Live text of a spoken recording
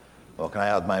Well, can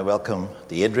I add my welcome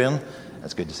to Adrian?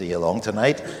 It's good to see you along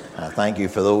tonight. Thank you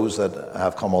for those that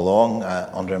have come along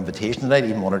under invitation tonight,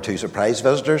 even one or two surprise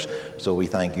visitors. So we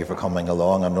thank you for coming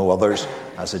along. I know others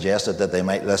suggested that they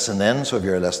might listen in. So if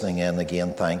you're listening in,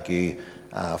 again, thank you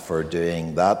for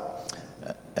doing that.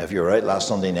 If you were out last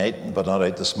Sunday night but not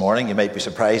out this morning, you might be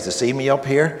surprised to see me up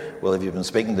here. Well, if you've been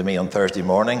speaking to me on Thursday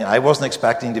morning, I wasn't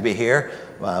expecting to be here,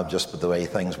 just with the way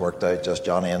things worked out, just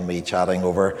Johnny and me chatting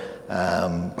over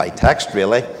by text,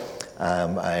 really.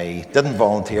 I didn't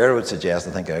volunteer. I would suggest,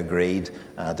 I think I agreed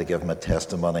to give my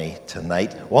testimony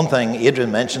tonight. One thing,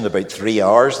 Adrian mentioned about 3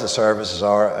 hours the services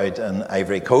are out in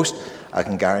Ivory Coast. I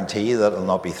can guarantee you that it'll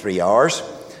not be 3 hours.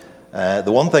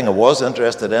 The one thing I was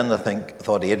interested in,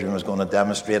 thought Adrian was going to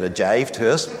demonstrate a jive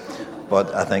to us,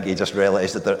 but I think he just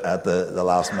realised at the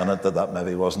last minute that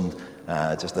maybe wasn't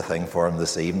just a thing for him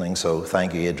this evening. So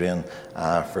thank you, Adrian,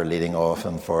 for leading off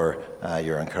and for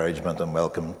your encouragement and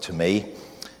welcome to me.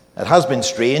 It has been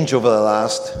strange over the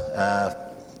last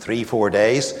 3-4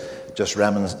 days, just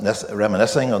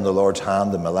reminiscing on the Lord's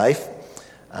hand in my life,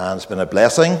 and it's been a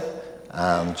blessing,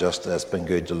 and just it's been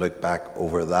good to look back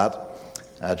over that.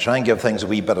 Try and give things a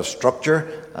wee bit of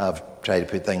structure. I've tried to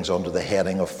put things under the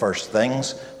heading of first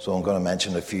things, so I'm going to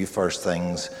mention a few first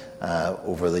things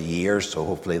over the years, so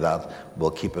hopefully that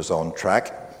will keep us on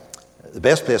track. The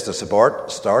best place to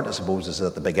start, I suppose, is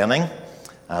at the beginning.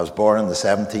 I was born on the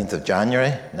 17th of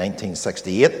January,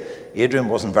 1968. Adrian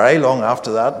wasn't very long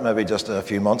after that, maybe just a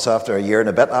few months after, a year and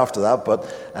a bit after that, but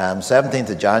 17th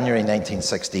of January,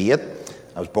 1968.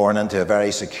 I was born into a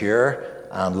very secure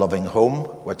and loving home,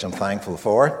 which I'm thankful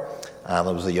for, and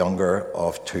I was the younger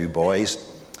of 2 boys.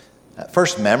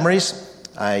 First memories,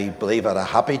 I believe I had a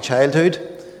happy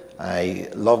childhood. I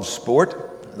loved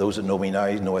sport. Those that know me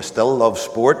now know I still love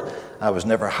sport. I was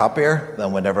never happier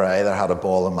than whenever I either had a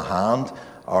ball in my hand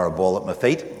or a ball at my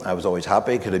feet. I was always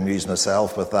happy, could amuse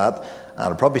myself with that,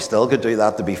 and I probably still could do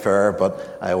that, to be fair,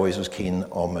 but I always was keen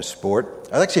on my sport.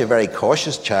 I was actually a very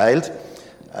cautious child,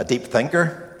 a deep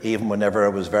thinker, even whenever I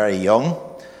was very young.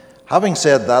 Having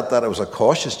said that I was a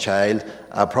cautious child,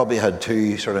 I probably had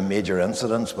 2 sort of major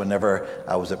incidents whenever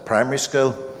I was at primary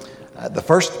school. The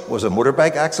first was a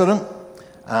motorbike accident,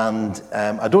 and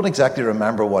I don't exactly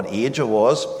remember what age I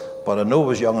was, but I know I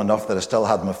was young enough that I still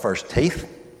had my first teeth.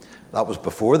 That was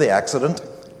before the accident.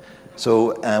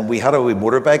 So we had a wee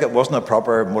motorbike. It wasn't a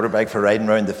proper motorbike for riding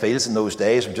around the fields in those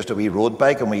days. It was just a wee road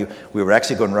bike, and we were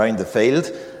actually going round the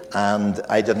field, and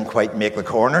I didn't quite make the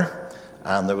corner,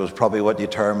 and there was probably what you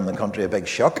term in the country a big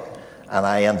shock, and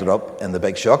I ended up in the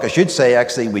big shock. I should say,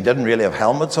 actually, we didn't really have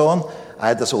helmets on. I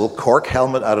had this old cork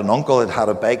helmet. I had an uncle that had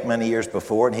a bike many years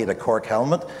before, and he had a cork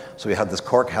helmet, so we had this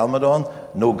cork helmet on,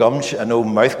 no no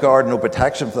mouth guard, no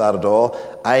protection for that at all.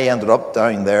 I ended up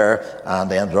down there, and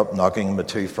I ended up knocking my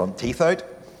 2 front teeth out.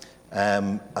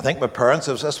 I think my parents,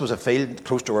 this was a field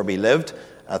close to where we lived,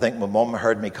 I think my mum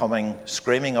heard me coming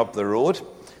screaming up the road.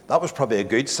 That was probably a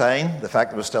good sign, the fact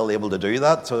that I was still able to do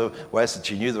that. So whilst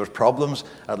she knew there was problems,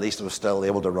 at least I was still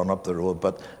able to run up the road.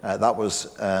 But that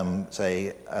was,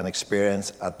 say, an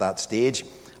experience at that stage.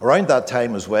 Around that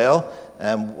time as well,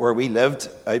 where we lived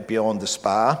out beyond the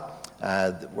spa,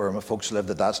 where my folks lived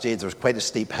at that stage, there was quite a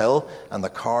steep hill, and the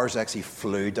cars actually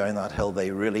flew down that hill.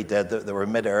 They really did. They were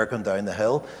mid-air going down the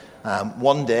hill.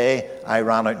 One day, I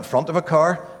ran out in front of a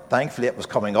car. Thankfully, it was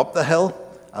coming up the hill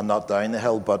and not down the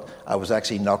hill, but I was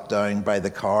actually knocked down by the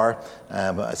car.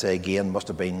 I say again, must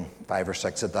have been 5 or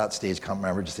 6 at that stage. Can't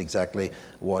remember just exactly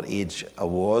what age I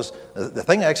was. The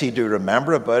thing I actually do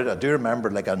remember about it, I do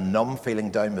remember like a numb feeling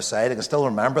down my side. I can still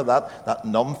remember that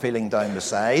numb feeling down my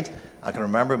side. I can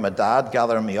remember my dad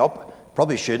gathering me up.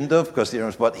 Probably shouldn't have,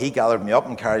 because but he gathered me up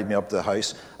and carried me up to the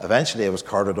house. Eventually I was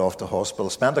carted off to hospital.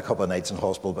 Spent a couple of nights in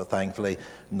hospital, but thankfully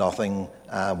nothing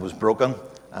was broken,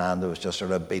 and it was just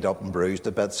sort of beat up and bruised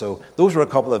a bit. So those were a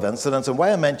couple of incidents, and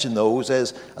why I mention those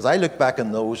is, as I look back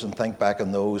on those and think back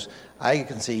on those, I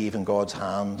can see even God's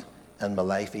hand in my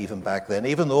life even back then.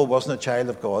 Even though I wasn't a child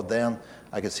of God then,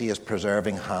 I could see His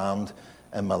preserving hand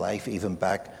in my life even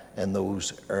back in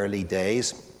those early days.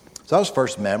 So that was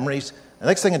first memories. The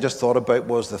next thing I just thought about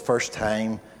was the first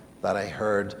time that I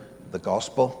heard the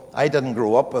gospel. I didn't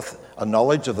grow up with a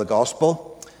knowledge of the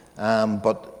gospel,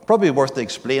 but probably worth to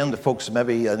explain to folks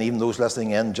maybe, and even those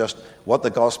listening in, just what the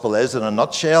gospel is in a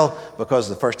nutshell, because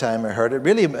the first time I heard it,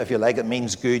 really, if you like, it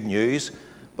means good news.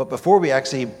 But before we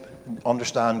actually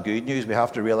understand good news, we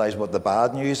have to realize what the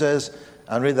bad news is.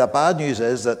 And really the bad news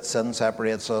is that sin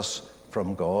separates us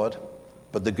from God.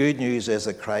 But the good news is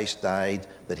that Christ died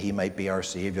that He might be our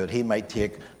Saviour, that He might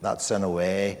take that sin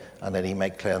away, and that He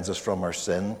might cleanse us from our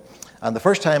sin. And the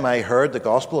first time I heard the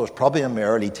gospel was probably in my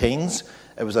early teens.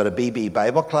 It was at a BB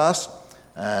Bible class.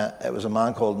 It was a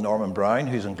man called Norman Brown,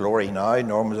 who's in glory now.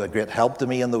 Norman was a great help to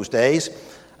me in those days.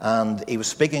 And he was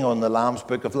speaking on the Lamb's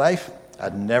Book of Life.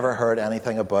 I'd never heard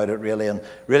anything about it, really. And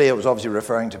really, it was obviously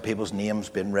referring to people's names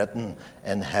being written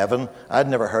in heaven. I'd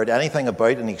never heard anything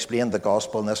about it, and he explained the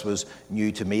gospel, and this was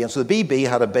new to me. And so the BB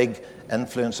had a big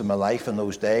influence in my life in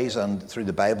those days, and through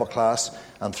the Bible class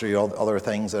and through other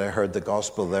things that I heard the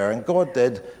gospel there. And God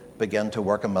did begin to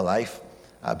work in my life.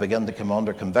 I began to come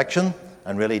under conviction,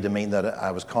 and really to mean that I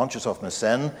was conscious of my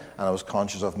sin, and I was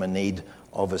conscious of my need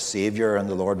of a Saviour, and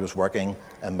the Lord was working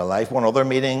in my life. One other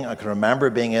meeting I can remember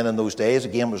being in those days,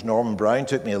 again, was Norman Brown,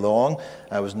 took me along.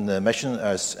 I was in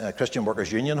the Christian Workers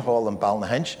Union Hall in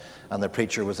Ballynahinch, and the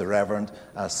preacher was the Reverend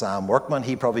Sam Workman.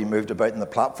 He probably moved about in the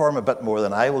platform a bit more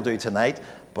than I will do tonight,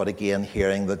 but again,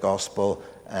 hearing the gospel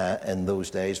in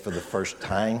those days for the first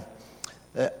time.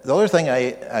 The other thing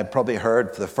I probably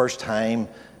heard for the first time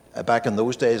back in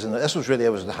those days, and this was really, I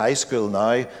was in high school now.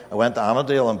 I went to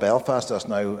Annandale in Belfast, that's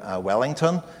now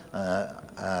Wellington.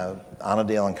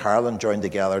 Annandale and Carlin joined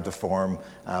together to form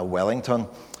Wellington.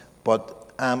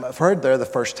 But I've heard there the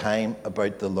first time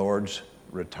about the Lord's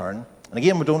return. And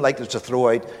again, we don't like to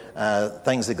throw out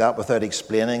things like that without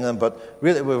explaining them, but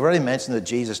really, we've already mentioned that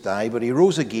Jesus died, but he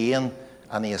rose again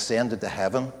and he ascended to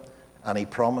heaven, and he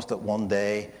promised that one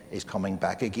day he's coming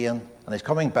back again. And he's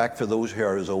coming back for those who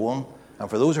are his own. And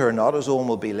for those who are not his own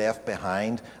will be left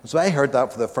behind. And so I heard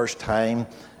that for the first time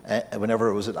whenever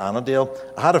it was at Annandale.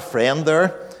 I had a friend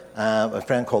there, a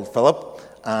friend called Philip,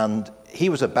 and he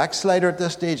was a backslider at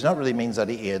this stage. And that really means that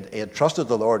he had trusted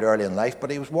the Lord early in life, but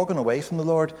he was walking away from the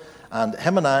Lord. And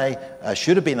him and I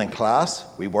should have been in class.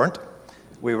 We weren't.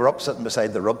 We were up sitting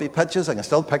beside the rugby pitches. I can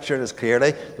still picture it as clearly.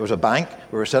 There was a bank.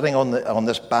 We were sitting on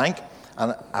this bank,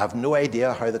 and I have no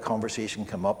idea how the conversation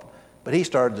came up. But he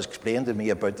started to explain to me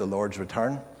about the Lord's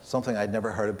return, something I'd never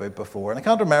heard about before. And I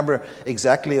can't remember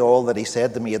exactly all that he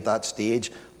said to me at that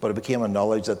stage, but it became a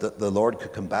knowledge that the Lord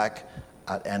could come back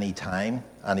at any time,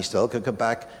 and he still could come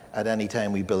back at any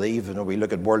time. We believe, we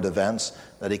look at world events,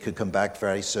 that he could come back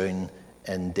very soon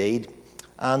indeed.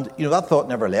 And, that thought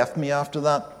never left me after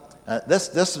that.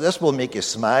 This will make you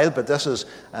smile, but this is,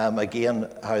 again,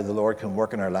 how the Lord can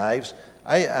work in our lives.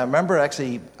 I remember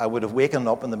actually, I would have waken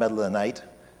up in the middle of the night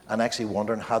and actually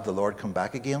wondering, had the Lord come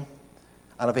back again?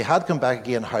 And if he had come back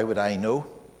again, how would I know?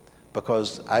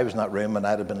 Because I was in that room and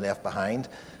I'd have been left behind.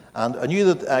 And I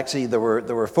knew that actually there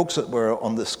were folks that were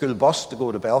on the school bus to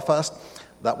go to Belfast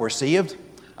that were saved.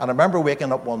 And I remember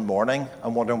waking up one morning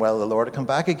and wondering whether the Lord had come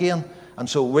back again. And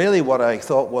so really what I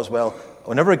thought was, well,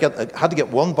 whenever I had to get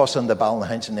one bus into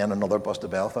Ballynahinch and then another bus to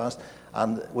Belfast.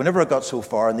 And whenever I got so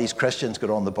far and these Christians got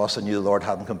on the bus, I knew the Lord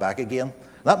hadn't come back again.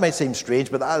 That might seem strange,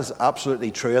 but that is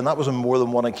absolutely true. And that was on more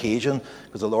than one occasion,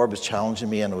 because the Lord was challenging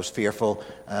me and I was fearful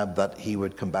that he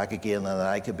would come back again and that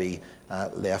I could be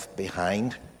left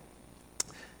behind.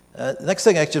 The next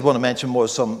thing I just want to mention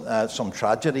was some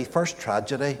tragedy. First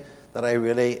tragedy that I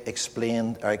really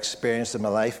experienced in my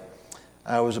life.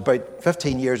 I was about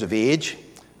 15 years of age,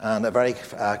 and a very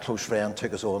close friend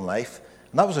took his own life.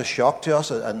 And that was a shock to us,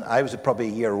 and I was probably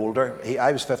a year older.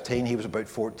 I was 15, he was about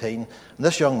 14. And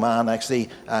this young man actually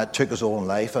took his own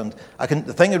life. And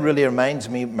the thing that really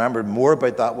remembered more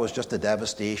about that was just the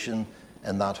devastation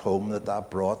in that home that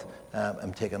brought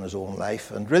him taking his own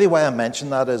life. And really why I mention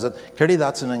that is that clearly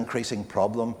that's an increasing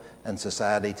problem in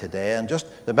society today. And just,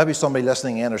 there may be somebody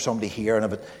listening in or somebody here,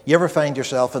 and if you ever find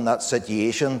yourself in that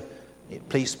situation,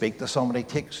 please speak to somebody,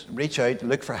 reach out,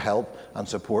 look for help and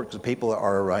support, because people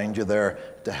are around you there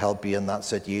to help you in that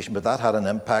situation. But that had an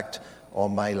impact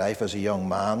on my life as a young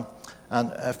man.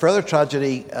 And a further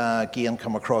tragedy again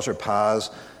come across our paths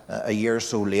a year or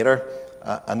so later.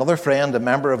 Another friend, a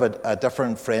member of a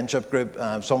different friendship group,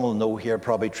 some will know here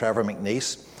probably Trevor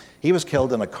McNeice. He was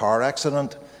killed in a car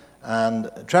accident. And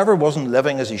Trevor wasn't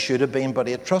living as he should have been, but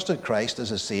he had trusted Christ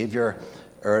as his Saviour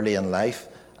early in life.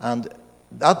 And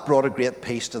that brought a great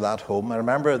peace to that home. I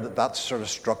remember that sort of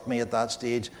struck me at that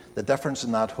stage, the difference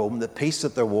in that home, the peace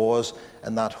that there was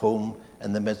in that home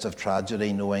in the midst of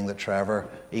tragedy, knowing that Trevor,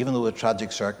 even though the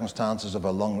tragic circumstances of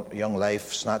a young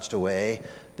life snatched away,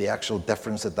 the actual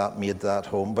difference that made to that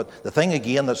home. But the thing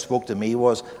again that spoke to me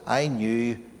was I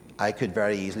knew I could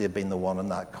very easily have been the one in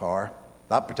that car.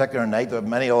 That particular night, or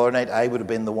many other nights, I would have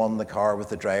been the one in the car with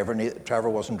the driver. Trevor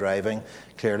wasn't driving,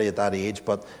 clearly at that age,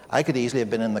 but I could easily have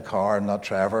been in the car and not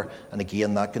Trevor. And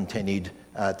again, that continued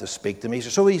to speak to me.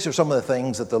 So these are some of the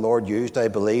things that the Lord used, I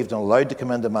believed, and allowed to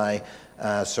come into my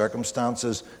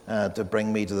circumstances to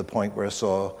bring me to the point where I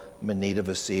saw my need of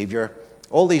a Saviour.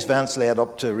 All these events led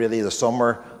up to really the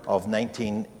summer of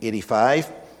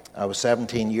 1985. I was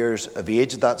 17 years of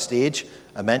age at that stage.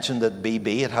 I mentioned that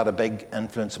BB had a big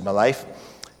influence in my life.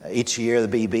 Each year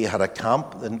the BB had a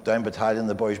camp. The Down Battalion,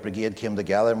 the Boys Brigade came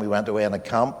together and we went away on a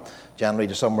camp, generally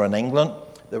to somewhere in England.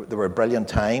 There were brilliant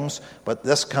times. But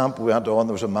this camp we went on,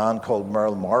 there was a man called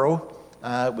Merle Morrow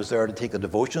was there to take the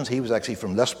devotions. He was actually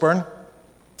from Lisburn.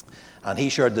 And he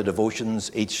shared the devotions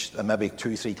each, maybe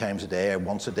 2-3 times a day or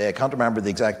once a day. I can't remember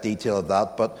the exact detail of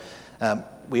that. But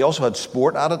we also had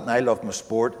sport at it, and I loved my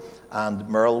sport. And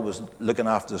Merle was looking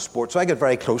after the sport. So I got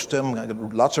very close to him. I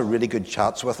got lots of really good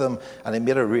chats with him. And he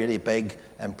made a really big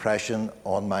impression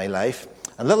on my life.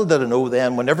 And little did I know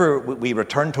then, whenever we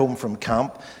returned home from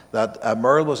camp, that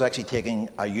Merle was actually taking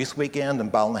a youth weekend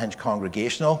in Ballinhinch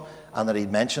Congregational, and that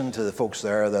he'd mentioned to the folks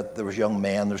there that there was young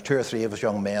men, there's 2 or 3 of us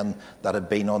young men that had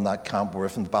been on that camp, were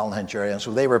from the Ballinhinch area, and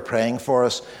so they were praying for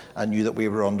us and knew that we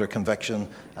were under conviction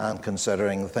and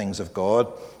considering the things of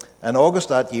God. In August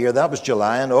that year, that was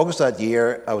July, in August that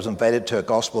year, I was invited to a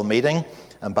gospel meeting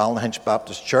in Ballinhinch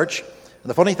Baptist Church. And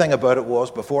the funny thing about it was,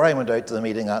 before I went out to the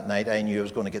meeting that night, I knew I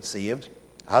was going to get saved.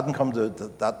 I hadn't come to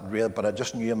that real, but I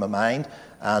just knew in my mind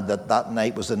that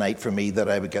night was the night for me that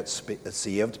I would get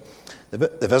saved.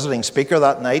 The visiting speaker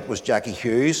that night was Jackie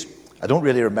Hughes. I don't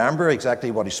really remember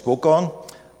exactly what he spoke on,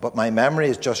 but my memory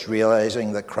is just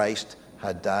realizing that Christ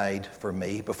had died for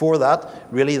me. Before that,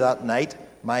 really that night,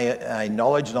 my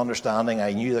knowledge and understanding,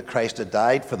 I knew that Christ had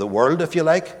died for the world, if you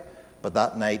like, but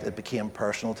that night it became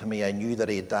personal to me. I knew that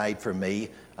he had died for me,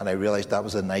 and I realized that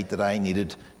was the night that I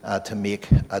needed to make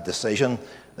a decision.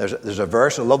 There's a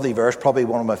verse, a lovely verse, probably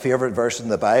one of my favorite verses in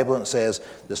the Bible, and it says,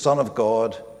 "The Son of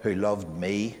God who loved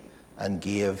me and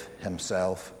gave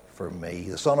himself for me."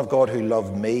 The Son of God who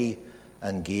loved me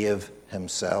and gave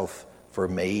himself for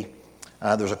me.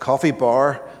 There's a coffee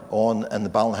bar in the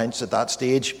Ballinhinch at that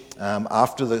stage.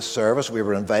 After the service, we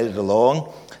were invited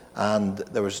along, and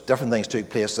there was different things took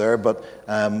place there, but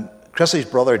Chrissy's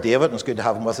brother David, and it's good to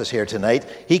have him with us here tonight,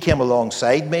 he came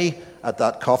alongside me at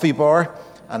that coffee bar,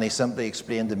 and he simply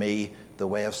explained to me the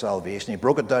way of salvation. He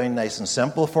broke it down nice and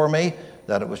simple for me,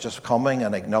 that it was just coming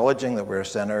and acknowledging that we're a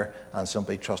sinner and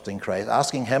simply trusting Christ,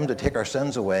 asking him to take our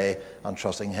sins away and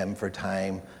trusting him for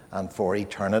time and for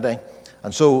eternity.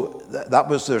 And so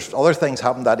there's other things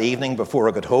happened that evening before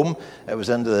I got home. It was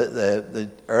into the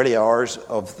early hours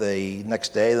of the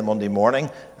next day, the Monday morning,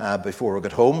 before I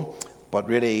got home. But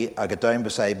really, I got down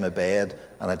beside my bed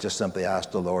and I just simply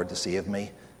asked the Lord to save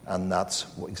me. And that's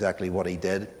exactly what he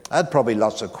did. I had probably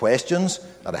lots of questions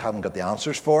that I hadn't got the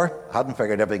answers for. I hadn't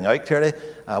figured everything out clearly.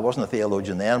 I wasn't a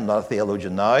theologian then, I'm not a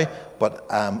theologian now. But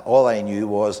all I knew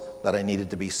was that I needed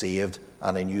to be saved,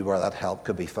 and I knew where that help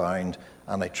could be found.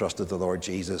 And I trusted the Lord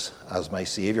Jesus as my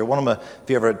Saviour. One of my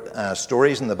favourite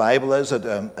stories in the Bible is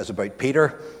about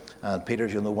Peter. And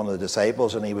Peter's, one of the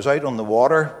disciples, and he was out on the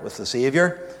water with the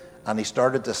Saviour. And he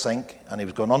started to sink, and he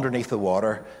was going underneath the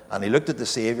water, and he looked at the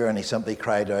Saviour and he simply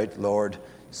cried out, "Lord,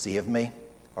 save me,"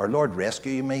 or "Lord,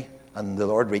 rescue me." And the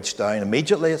Lord reached down.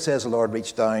 Immediately, it says the Lord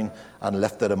reached down and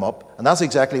lifted him up. And that's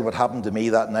exactly what happened to me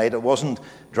that night. It wasn't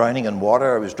drowning in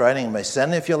water. I was drowning in my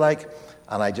sin, if you like.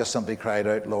 And I just simply cried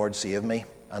out, "Lord, save me."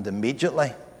 And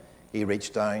immediately, he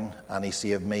reached down and he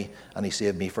saved me. And he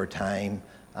saved me for time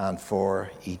and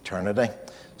for eternity.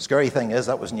 Scary thing is,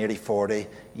 that was nearly 40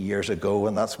 years ago,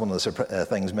 and that's one of the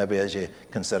things, maybe as you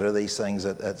consider these things,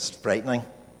 it's frightening.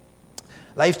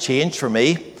 Life changed for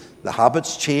me. The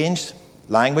habits changed.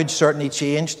 Language certainly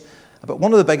changed. But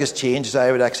one of the biggest changes,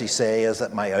 I would actually say, is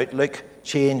that my outlook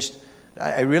changed.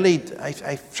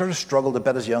 I sort of struggled a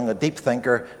bit as young, a deep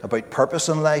thinker about purpose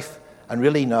in life, and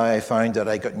really now I found that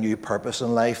I got new purpose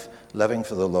in life, living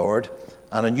for the Lord,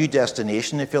 and a new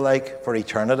destination, if you like, for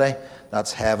eternity.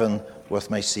 That's heaven with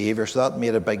my Saviour. So that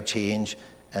made a big change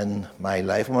in my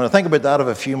life. And when I think about that, I have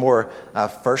a few more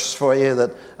firsts for you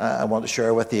that I want to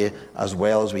share with you, as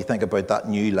well as we think about that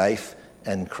new life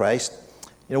in Christ.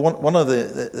 One of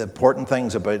the important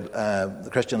things about the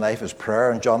Christian life is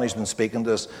prayer, and Johnny's been speaking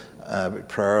to us about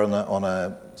prayer on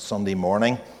a Sunday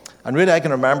morning. And really, I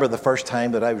can remember the first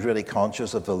time that I was really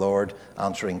conscious of the Lord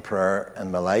answering prayer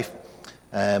in my life.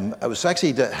 I was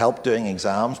actually to help doing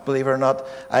exams, believe it or not.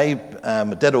 I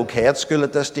did okay at school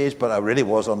at this stage, but I really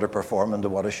was underperforming to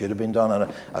what I should have been done.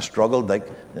 And I struggled, I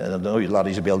know a lot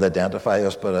of you will be able to identify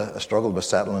this, but I struggled with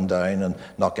settling down and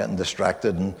not getting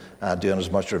distracted and doing as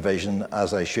much revision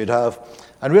as I should have.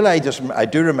 And really, I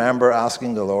do remember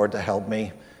asking the Lord to help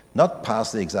me, not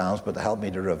pass the exams, but to help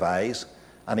me to revise.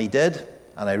 And he did.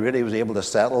 and I really was able to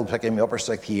settle, picking me upper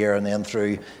 6th year, and then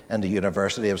through into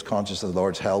university. I was conscious of the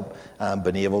Lord's help,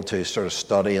 being able to sort of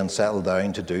study and settle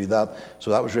down to do that.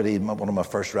 So that was really one of my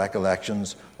first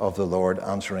recollections of the Lord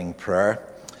answering prayer.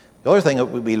 The other thing that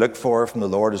we look for from the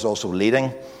Lord is also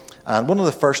leading. And one of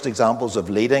the first examples of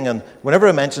leading, and whenever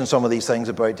I mention some of these things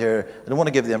about here, I don't want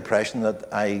to give the impression that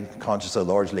I'm conscious of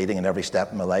the Lord's leading in every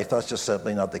step in my life. That's just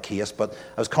simply not the case. But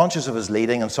I was conscious of his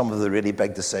leading in some of the really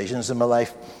big decisions in my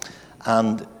life.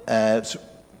 And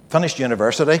finished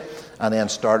university and then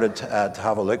started to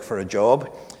have a look for a job.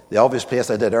 The obvious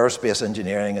place, I did aerospace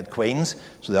engineering at Queen's,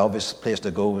 so the obvious place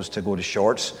to go was to go to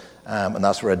Shorts, and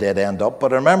that's where I did end up.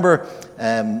 But I remember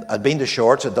I'd been to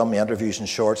Shorts, I'd done my interviews in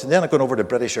Shorts, and then I'd gone over to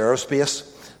British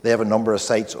Aerospace. They have a number of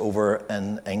sites over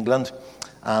in England,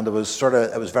 and it was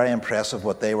very impressive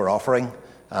what they were offering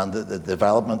and the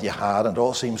development you had, and it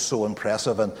all seemed so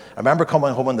impressive. And I remember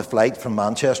coming home on the flight from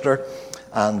Manchester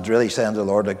and really saying to the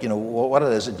Lord, like, what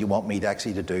it is that you want me to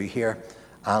actually to do here.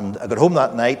 And I got home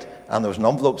that night, and there was an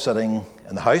envelope sitting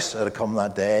in the house. I had come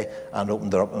that day and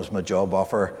opened it up, and it was my job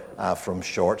offer from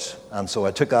Shorts. And so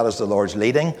I took that as the Lord's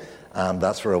leading, and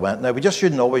that's where I went. Now, we just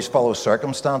shouldn't always follow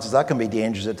circumstances. That can be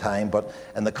dangerous at times, but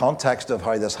in the context of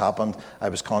how this happened, I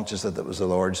was conscious that it was the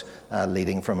Lord's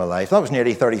leading for my life. That was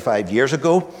nearly 35 years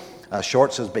ago.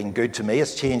 Shorts has been good to me.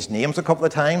 It's changed names a couple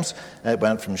of times. It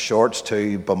went from Shorts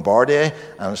to Bombardier,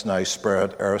 and it's now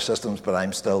Spirit Aerosystems, but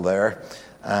I'm still there.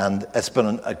 And it's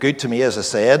been good to me, as I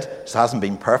said. It hasn't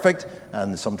been perfect,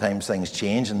 and sometimes things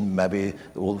change, and maybe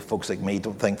the old folks like me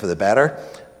don't think for the better.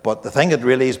 But the thing that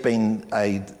really has been,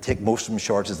 I take most from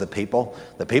Shorts, is the people.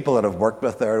 The people that I've worked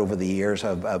with there over the years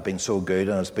have been so good,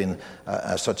 and it's been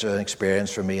such an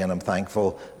experience for me, and I'm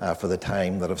thankful for the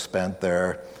time that I've spent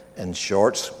there in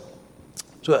Shorts.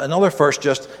 So another first,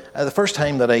 the first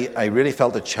time that I really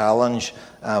felt a challenge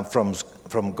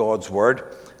from God's Word.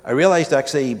 I realised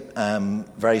actually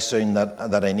very soon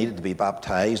that I needed to be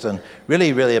baptised, and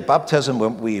really a baptism,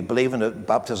 we believe in it,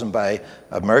 baptism by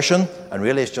immersion, and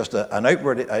really it's just an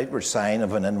outward sign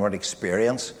of an inward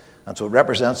experience. And so it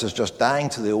represents us just dying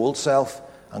to the old self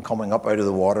and coming up out of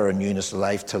the water in newness of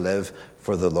life to live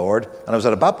for the Lord. And I was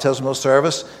at a baptismal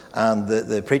service, and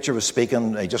the preacher was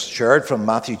speaking. I just shared from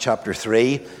Matthew chapter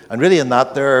 3, and really in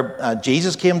that there,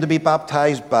 Jesus came to be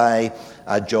baptised by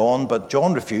John, but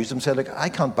John refused him, said, "Look, I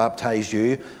can't baptize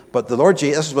you." But the Lord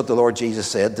Jesus, this is what the Lord Jesus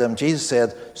said to him. Jesus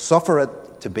said, "Suffer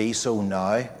it to be so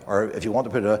now," or if you want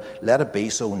to put it, "Let it be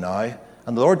so now."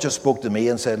 And the Lord just spoke to me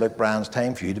and said, "Look, Brian, it's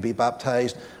time for you to be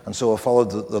baptized." And so I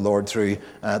followed the Lord through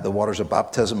the waters of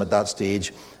baptism at that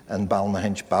stage in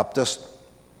Ballynahinch Baptist.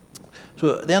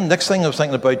 So then next thing I was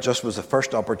thinking about just was the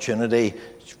first opportunities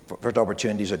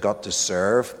I got to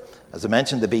serve. As I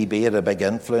mentioned, the BB had a big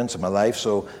influence in my life,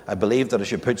 so I believed that I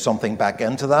should put something back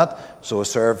into that. So I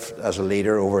served as a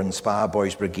leader over in Spa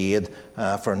Boys Brigade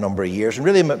for a number of years. And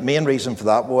really, my main reason for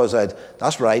that was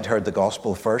that's where I'd heard the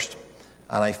gospel first.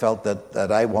 And I felt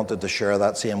that I wanted to share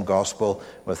that same gospel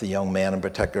with the young men in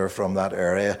particular from that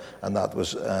area. And that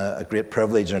was a great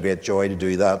privilege and a great joy to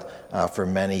do that for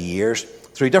many years.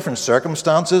 Through different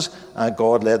circumstances,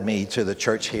 God led me to the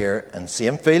church here in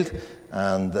Samefield.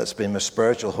 And it's been my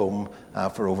spiritual home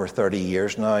for over 30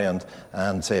 years now,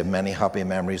 and say many happy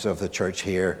memories of the church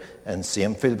here in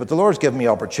Samefield. But the Lord's given me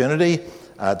opportunity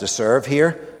to serve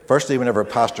here. Firstly, whenever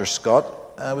Pastor Scott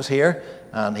was here,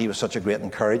 and he was such a great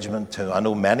encouragement to, I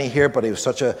know many here, but he was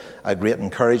such a great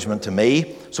encouragement to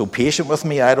me. So patient with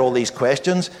me. I had all these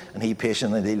questions, and he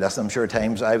patiently listened. I'm sure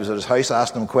times I was at his house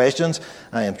asking him questions.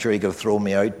 I'm sure he could have thrown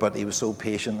me out, but he was so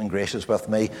patient and gracious with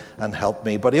me and helped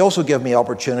me. But he also gave me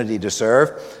opportunity to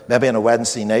serve. Maybe on a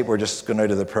Wednesday night, we're just going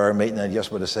out of the prayer meeting, and I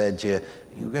just would have said to you,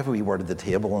 "You give a wee word at the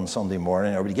table on Sunday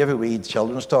morning, or would you give a wee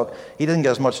children's talk?" He didn't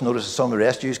get as much notice as some of the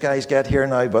rest of you guys get here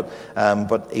now,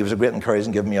 but he was a great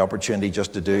encouragement, giving me opportunity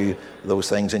just to do those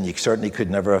things, and you certainly could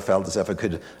never have felt as if I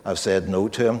could have said no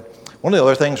to him. One of the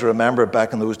other things I remember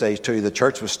back in those days too, the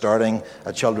church was starting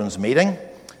a children's meeting,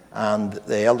 and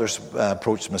the elders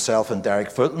approached myself and Derek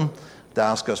Fulton to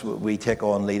ask us would we take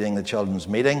on leading the children's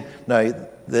meeting. Now,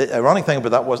 the ironic thing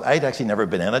about that was I'd actually never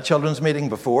been in a children's meeting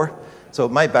before. So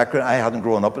my background, I hadn't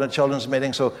grown up in a children's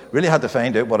meeting, so really had to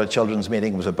find out what a children's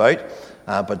meeting was about.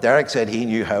 But Derek said he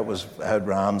knew how it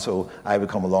ran, so I would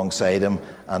come alongside him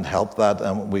and help that.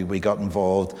 And we got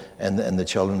involved in the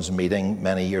children's meeting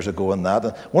many years ago in that.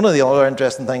 And one of the other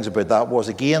interesting things about that was,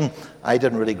 again, I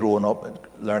didn't really grow up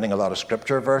learning a lot of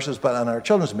scripture verses, but in our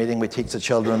children's meeting we teach the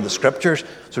children the scriptures.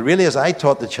 So really, as I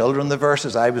taught the children the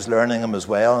verses, I was learning them as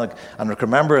well. And I can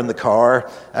remember in the car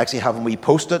actually having wee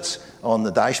post-its on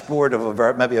the dashboard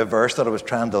of maybe a verse that I was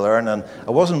trying to learn, and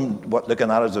I wasn't looking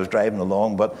at it as I was driving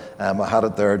along, but I had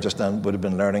it there just then. Would have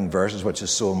been learning verses, which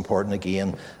is so important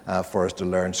again for us to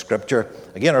learn Scripture.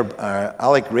 Again,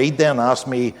 Alec Reid then asked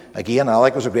me again.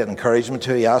 Alec was a great encouragement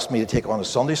to. He asked me to take on a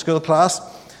Sunday school class.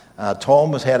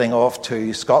 Tom was heading off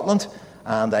to Scotland,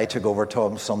 and I took over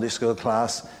Tom's Sunday school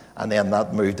class. And then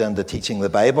that moved into teaching the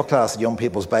Bible class, the young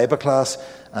people's Bible class,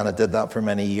 and I did that for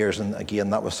many years. And again,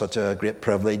 that was such a great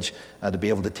privilege to be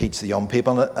able to teach the young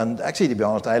people. And actually, to be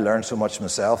honest, I learned so much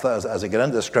myself as I get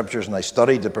into the Scriptures and I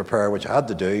studied to prepare, which I had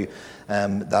to do.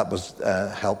 That was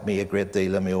helped me a great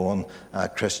deal in my own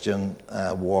Christian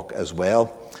walk as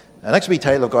well. The next wee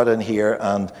title I've got in here,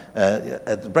 and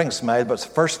it brings a smile, but it's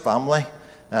First Family.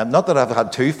 Not that I've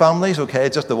had two families, okay,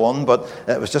 just the one, but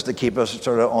it was just to keep us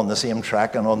sort of on the same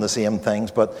track and on the same things.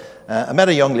 But I met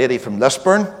a young lady from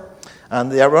Lisburn,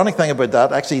 and the ironic thing about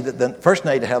that, actually, the first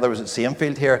night Heather was at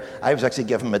Samefield here, I was actually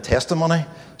giving my testimony.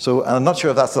 So, and I'm not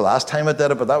sure if that's the last time I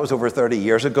did it, but that was over 30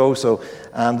 years ago. So,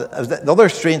 and the other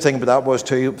strange thing about that was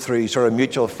too, through sort of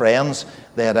mutual friends,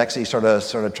 they had actually sort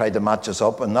of tried to match us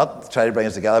up and not try to bring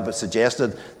us together, but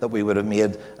suggested that we would have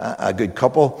made a good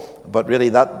couple. But really,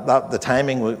 that the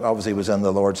timing obviously was in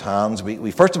the Lord's hands.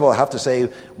 We first of all, I have to say,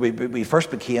 we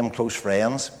first became close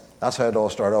friends. That's how it all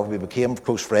started off. We became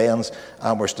close friends,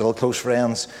 and we're still close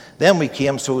friends. Then we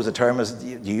came, so as the term is,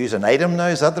 you use an item now?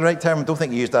 Is that the right term? I don't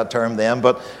think you used that term then,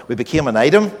 but we became an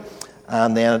item.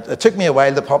 And then it took me a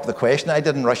while to pop the question. I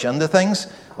didn't rush into things.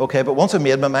 Okay, but once I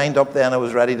made my mind up, then I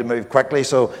was ready to move quickly.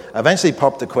 So I eventually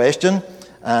popped the question.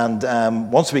 And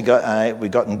once we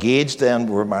got engaged, then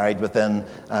we were married within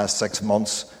 6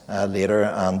 months later.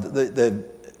 And the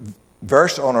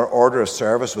verse on our order of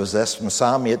service was this from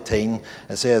Psalm 18.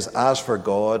 It says, "As for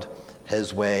God,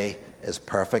 his way is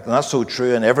perfect." And that's so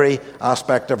true in every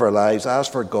aspect of our lives. As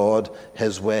for God,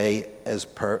 his way is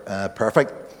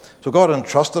perfect. So God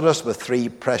entrusted us with 3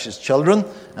 precious children,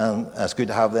 and it's good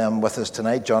to have them with us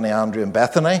tonight, Johnny, Andrew, and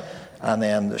Bethany. And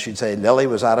then I should say Lily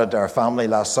was added to our family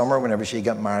last summer whenever she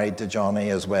got married to Johnny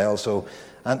as well. So,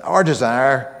 and our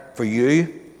desire for you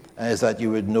is that you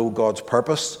would know God's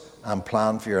purpose and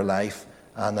plan for your life,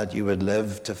 and that you would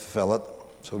live to fulfill it.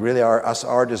 So really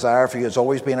our desire for you, it's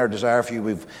always been our desire for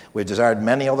you. We've desired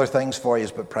many other things for you,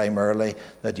 but primarily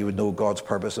that you would know God's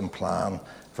purpose and plan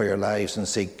for your lives and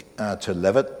seek to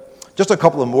live it. Just a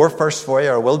couple of more firsts for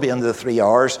you, or we'll be into the 3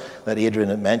 hours that Adrian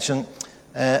had mentioned.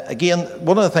 Again,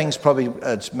 one of the things probably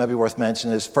it's maybe worth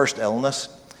mentioning is first illness.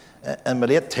 In my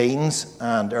late teens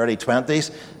and early 20s,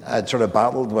 I'd sort of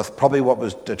battled with probably what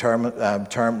was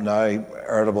termed now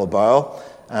irritable bowel.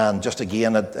 And just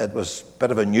again, it was a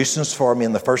bit of a nuisance for me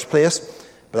in the first place.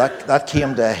 But that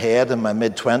came to a head in my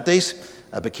mid-20s.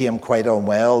 I became quite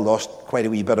unwell, lost quite a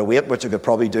wee bit of weight, which I could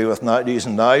probably do with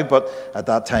using now. But at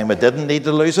that time, I didn't need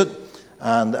to lose it.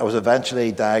 And I was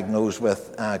eventually diagnosed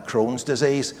with Crohn's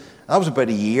disease. That was about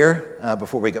a year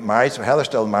before we got married. So Heather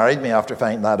still married me after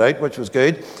finding that out, which was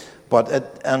good. But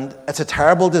it's a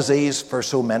terrible disease for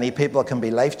so many people. It can be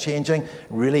life-changing,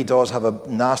 really does have a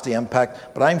nasty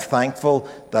impact. But I'm thankful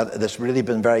that it's really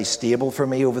been very stable for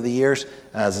me over the years.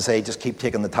 As I say, just keep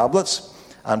taking the tablets.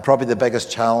 And probably the biggest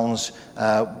challenge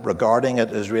regarding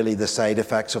it is really the side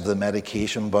effects of the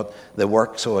medication, but they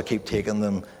work, so I keep taking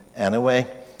them anyway.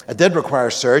 It did require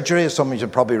surgery, as some of you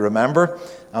probably remember.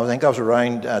 I think I was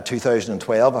around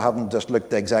 2012. I haven't just looked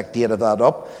the exact date of that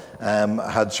up.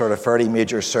 I had sort of fairly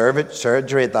major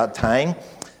surgery at that time.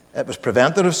 It was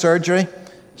preventative surgery,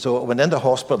 so I went into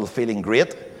hospital feeling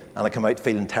great, and I came out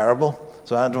feeling terrible.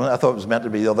 So I thought it was meant to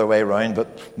be the other way around,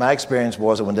 but my experience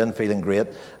was I went in feeling great,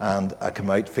 and I came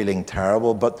out feeling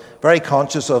terrible, but very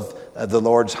conscious of the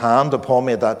Lord's hand upon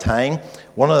me at that time.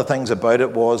 One of the things about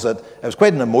it was that it was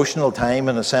quite an emotional time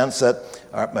in the sense that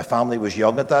my family was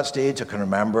young at that stage. I can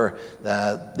remember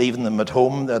leaving them at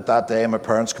home at that day. My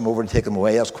parents come over to take them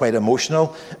away. It was quite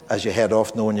emotional as you head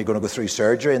off knowing you're going to go through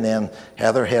surgery, and then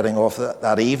Heather heading off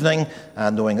that evening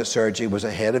and knowing that surgery was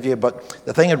ahead of you. But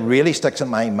the thing that really sticks in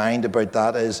my mind about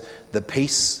that is the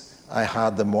peace I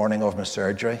had the morning of my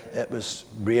surgery. It was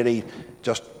really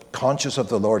just conscious of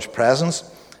the Lord's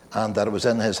presence, and that it was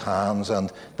in his hands,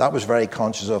 and that was very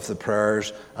conscious of the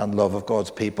prayers and love of God's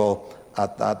people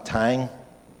at that time.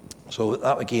 So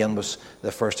that again was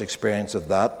the first experience of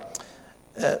that.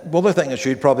 One other thing I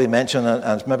should probably mention, and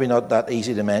it's maybe not that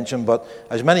easy to mention, but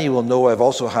as many of you will know, I've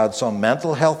also had some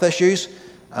mental health issues,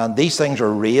 and these things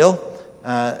are real.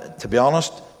 To be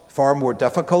honest, far more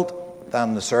difficult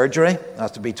than the surgery, I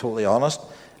have to be totally honest.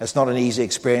 It's not an easy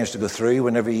experience to go through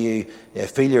whenever you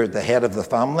feel you're at the head of the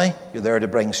family. You're there to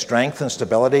bring strength and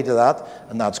stability to that,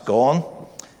 and that's gone.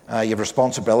 You have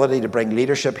responsibility to bring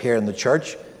leadership here in the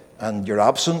church, and you're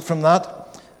absent from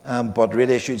that. But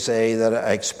really I should say that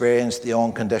I experienced the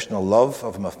unconditional love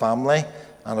of my family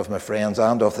and of my friends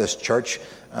and of this church,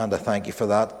 and I thank you for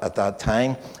that at that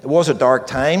time. It was a dark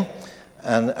time,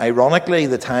 and ironically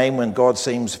the time when God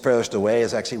seems furthest away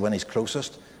is actually when he's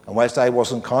closest. And whilst I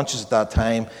wasn't conscious at that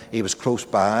time, he was close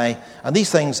by. And these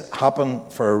things happen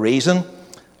for a reason.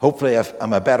 Hopefully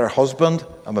I'm a better husband,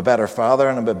 I'm a better father,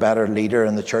 and I'm a better leader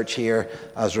in the church here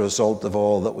as a result of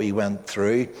all that we went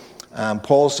through.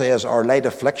 Paul says, our light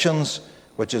afflictions,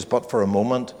 which is but for a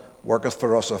moment, worketh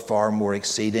for us a far more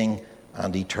exceeding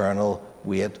and eternal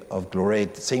weight of glory.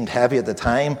 It seemed heavy at the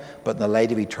time, but in the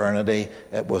light of eternity,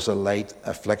 it was a light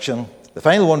affliction. The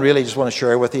final one really I just want to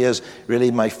share with you is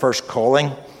really my first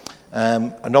calling.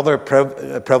 Another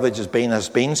privilege has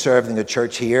been serving the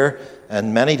church here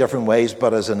in many different ways,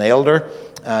 but as an elder,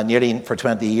 nearly for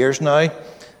 20 years now.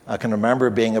 I can remember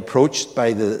being approached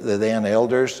by the then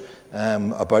elders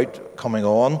about coming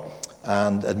on,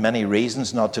 and had many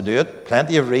reasons not to do it.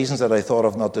 Plenty of reasons that I thought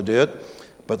of not to do it.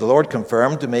 But the Lord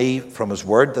confirmed to me from his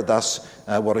word that that's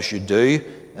what I should do.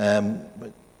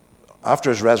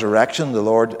 After his resurrection, the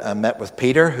Lord met with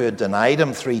Peter, who had denied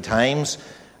him 3 times.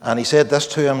 And he said this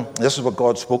to him. This is what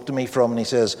God spoke to me from. And he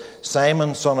says,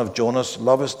 Simon, son of Jonas,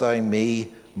 lovest thou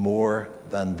me more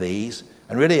than these?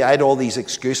 And really, I had all these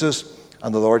excuses.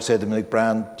 And the Lord said to me,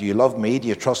 Brian, do you love me? Do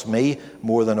you trust me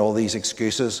more than all these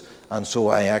excuses? And so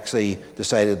I actually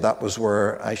decided that was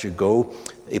where I should go.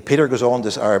 The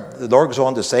Lord goes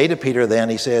on to say to Peter then,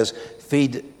 he says,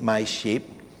 feed my sheep.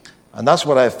 And that's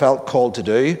what I felt called to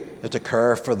do, is to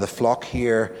care for the flock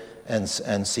here in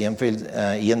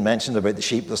Samefield. Ian mentioned about the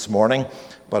sheep this morning,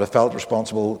 but I felt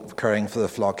responsible for caring for the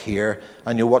flock here.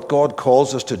 And you know what God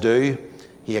calls us to do,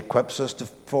 he equips us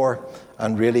for,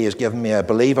 and really has given me, I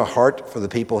believe, a heart for the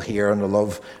people here and a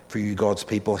love for you, God's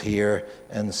people here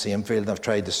in Samefield. And I've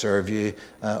tried to serve you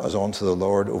as unto the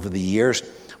Lord over the years.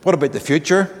 What about the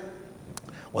future?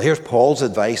 Well, here's Paul's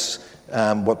advice.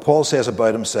 What Paul says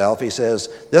about himself, he says,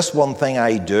 this one thing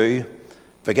I do,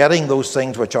 forgetting those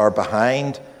things which are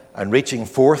behind and reaching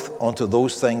forth unto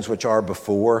those things which are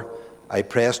before, I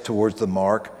press towards the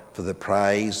mark for the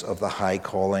prize of the high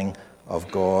calling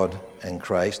of God in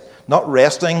Christ. Not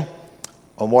resting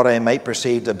on what I might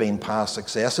perceive to have been past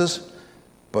successes,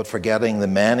 but forgetting the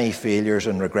many failures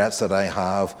and regrets that I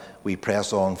have, we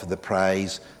press on for the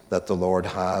prize that the Lord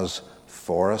has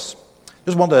for us.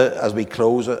 Just want to, as we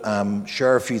close,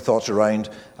 share a few thoughts around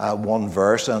one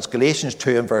verse. And it's Galatians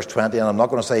 2 and verse 20, and I'm not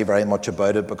going to say very much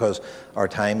about it because our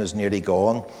time is nearly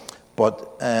gone.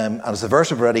 But and it's a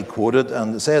verse I've already quoted,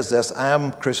 and it says this, I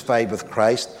am crucified with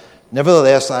Christ.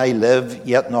 Nevertheless I live,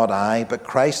 yet not I, but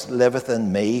Christ liveth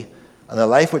in me. And the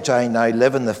life which I now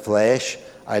live in the flesh,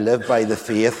 I live by the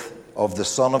faith of the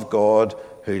Son of God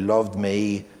who loved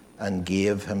me and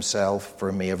gave himself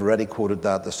for me. I've already quoted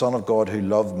that. The Son of God who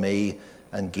loved me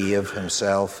and gave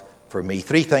himself for me.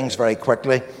 3 things very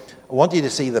quickly. I want you to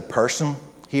see the person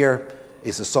here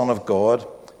is the Son of God.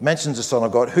 It mentions the Son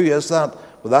of God. Who is that?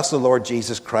 Well, that's the Lord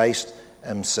Jesus Christ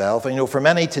himself. And for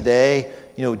many today,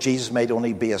 Jesus might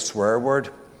only be a swear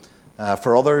word.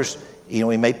 For others, he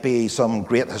might be some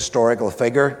great historical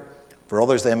figure. For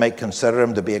others, they might consider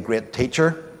him to be a great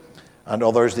teacher. And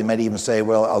others, they might even say,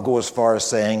 well, I'll go as far as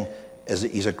saying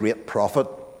he's a great prophet.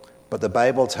 But the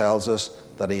Bible tells us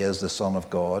that he is the Son of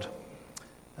God.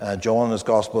 John in his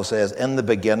Gospel says, in the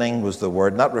beginning was the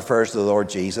Word. And that refers to the Lord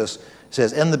Jesus. It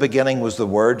says, in the beginning was the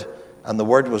Word, and the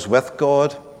Word was with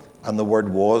God, and the Word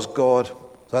was God.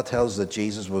 So that tells us that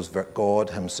Jesus was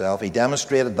God himself. He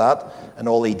demonstrated that in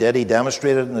all he did. He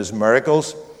demonstrated in his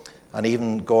miracles. And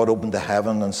even God opened the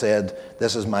heaven and said,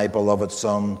 this is my beloved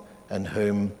Son, in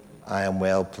whom I am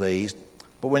well pleased.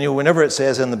 But whenever it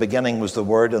says in the beginning was the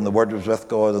Word, and the Word was with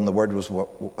God, and the Word was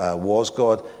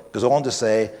God, it goes on to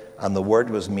say, and the Word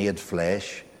was made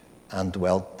flesh and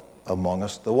dwelt among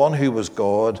us. The one who was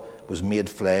God was made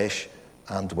flesh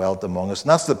and dwelt among us.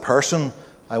 And that's the person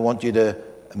I want you to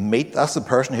meet. That's the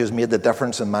person who's made the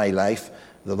difference in my life,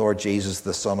 the Lord Jesus,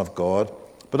 the Son of God.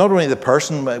 But not only the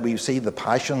person, we see the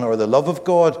passion or the love of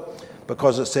God,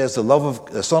 because it says the love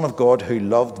of the Son of God who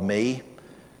loved me.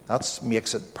 That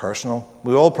makes it personal.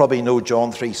 We all probably know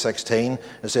John 3:16.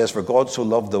 It says, for God so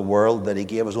loved the world that he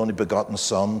gave his only begotten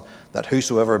Son, that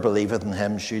whosoever believeth in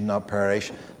him should not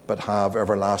perish, but have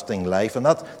everlasting life. And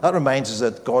that reminds us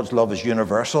that God's love is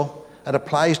universal. It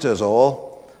applies to us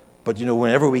all. But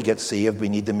whenever we get saved, we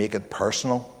need to make it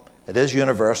personal. It is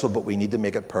universal, but we need to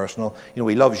make it personal. You know,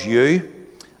 he loves you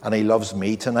and he loves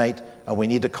me tonight, and we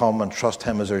need to come and trust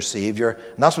him as our Saviour.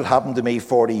 And that's what happened to me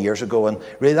 40 years ago, and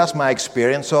really that's my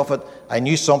experience of it. I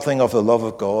knew something of the love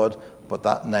of God, but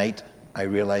that night I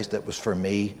realised it was for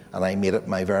me, and I made it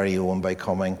my very own by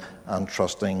coming and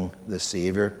trusting the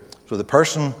Saviour. So the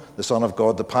person, the Son of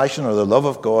God, the passion or the love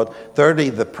of God. Thirdly,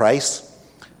 the price,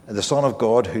 the Son of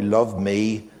God who loved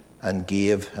me and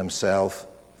gave himself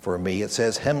for me. It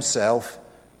says himself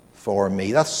for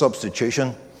me. That's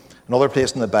substitution. Another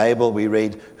place in the Bible we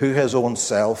read, who his own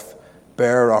self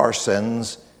bare our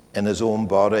sins in his own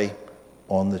body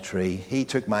on the tree. He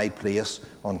took my place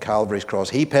on Calvary's cross.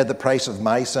 He paid the price of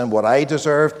my sin. What I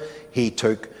deserved, he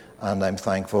took, and I'm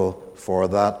thankful for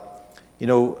that. You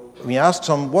know, when you ask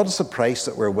someone, what is the price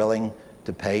that we're willing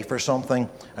to pay for something?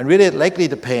 And really it likely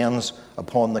depends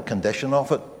upon the condition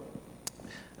of it.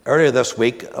 Earlier this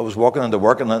week, I was walking into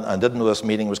work, and I didn't know this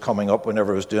meeting was coming up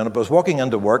whenever I was doing it, but I was walking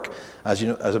into work, as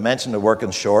I mentioned, I work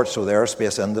in shorts, so the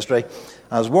aerospace industry.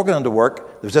 I was walking into work,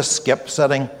 there was this skip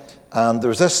sitting, and there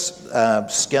was this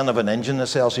skin of an engine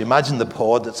nacelle. So you imagine the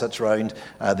pod that sits around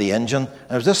the engine, and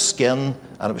there was this skin,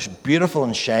 and it was beautiful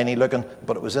and shiny looking,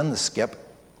 but it was in the skip.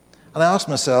 And I asked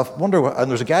myself, and there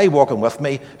was a guy walking with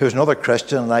me who's another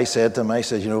Christian, and I said to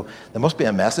him, you know, there must be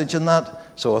a message in that.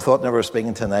 So I thought never was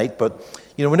speaking tonight, but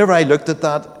you know, whenever I looked at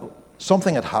that,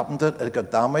 something had happened to it. It got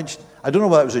damaged. I don't know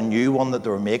whether it was a new one that they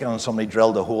were making and somebody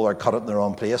drilled a hole or cut it in the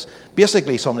wrong place.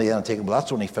 Basically, somebody then had taken, well,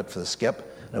 that's only fit for the skip.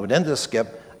 And it went into the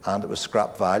skip, and it was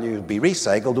scrap value. It would be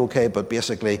recycled, okay, but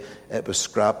basically it was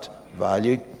scrapped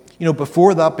value. You know,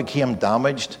 before that became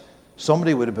damaged,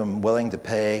 somebody would have been willing to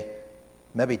pay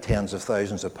maybe tens of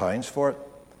thousands of pounds for it.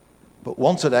 But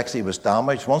once it actually was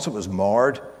damaged, once it was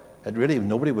marred, it really,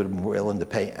 nobody would have been willing to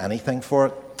pay anything for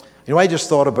it. You know, I just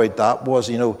thought about that was,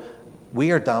 you know,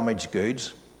 we are damaged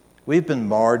goods. We've been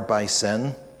marred by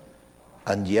sin,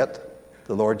 and yet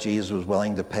the Lord Jesus was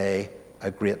willing to pay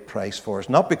a great price for us.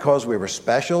 Not because we were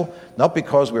special, not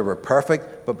because we were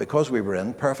perfect, but because we were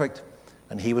imperfect.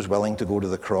 And he was willing to go to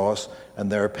the cross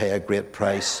and there pay a great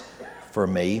price for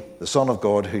me, the Son of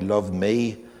God who loved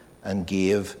me and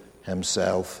gave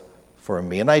himself for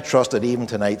me. And I trust that even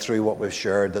tonight through what we've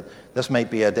shared, that this might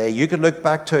be a day you could look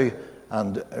back to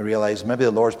and realize maybe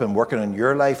the Lord's been working in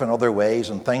your life in other ways,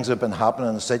 and things have been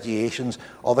happening in situations,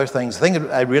 other things. The thing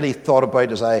I really thought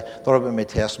about as I thought about my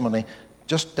testimony,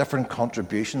 just different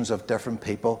contributions of different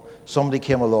people. Somebody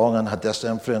came along and had this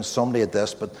influence, somebody had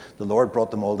this, but the Lord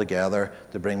brought them all together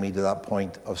to bring me to that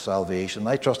point of salvation.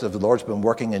 I trust if the Lord's been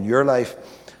working in your life,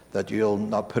 that you'll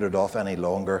not put it off any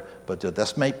longer, but that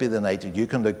this might be the night that you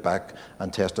can look back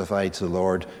and testify to the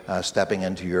Lord stepping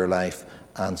into your life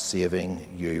and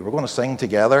saving you. We're going to sing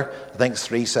together. I think it's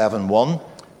 371.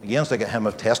 Again, it's like a hymn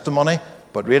of testimony,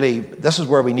 but really, this is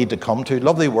where we need to come to.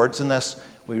 Lovely words in this.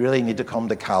 We really need to come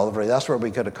to Calvary. That's where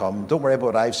we could have come. Don't worry about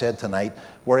what I've said tonight.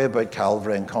 Worry about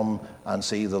Calvary and come and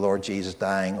see the Lord Jesus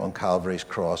dying on Calvary's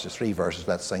cross. There's 3 verses.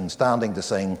 Let's sing. Standing to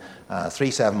sing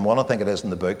 371, I think it is in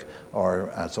the book,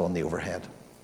 or it's on the overhead.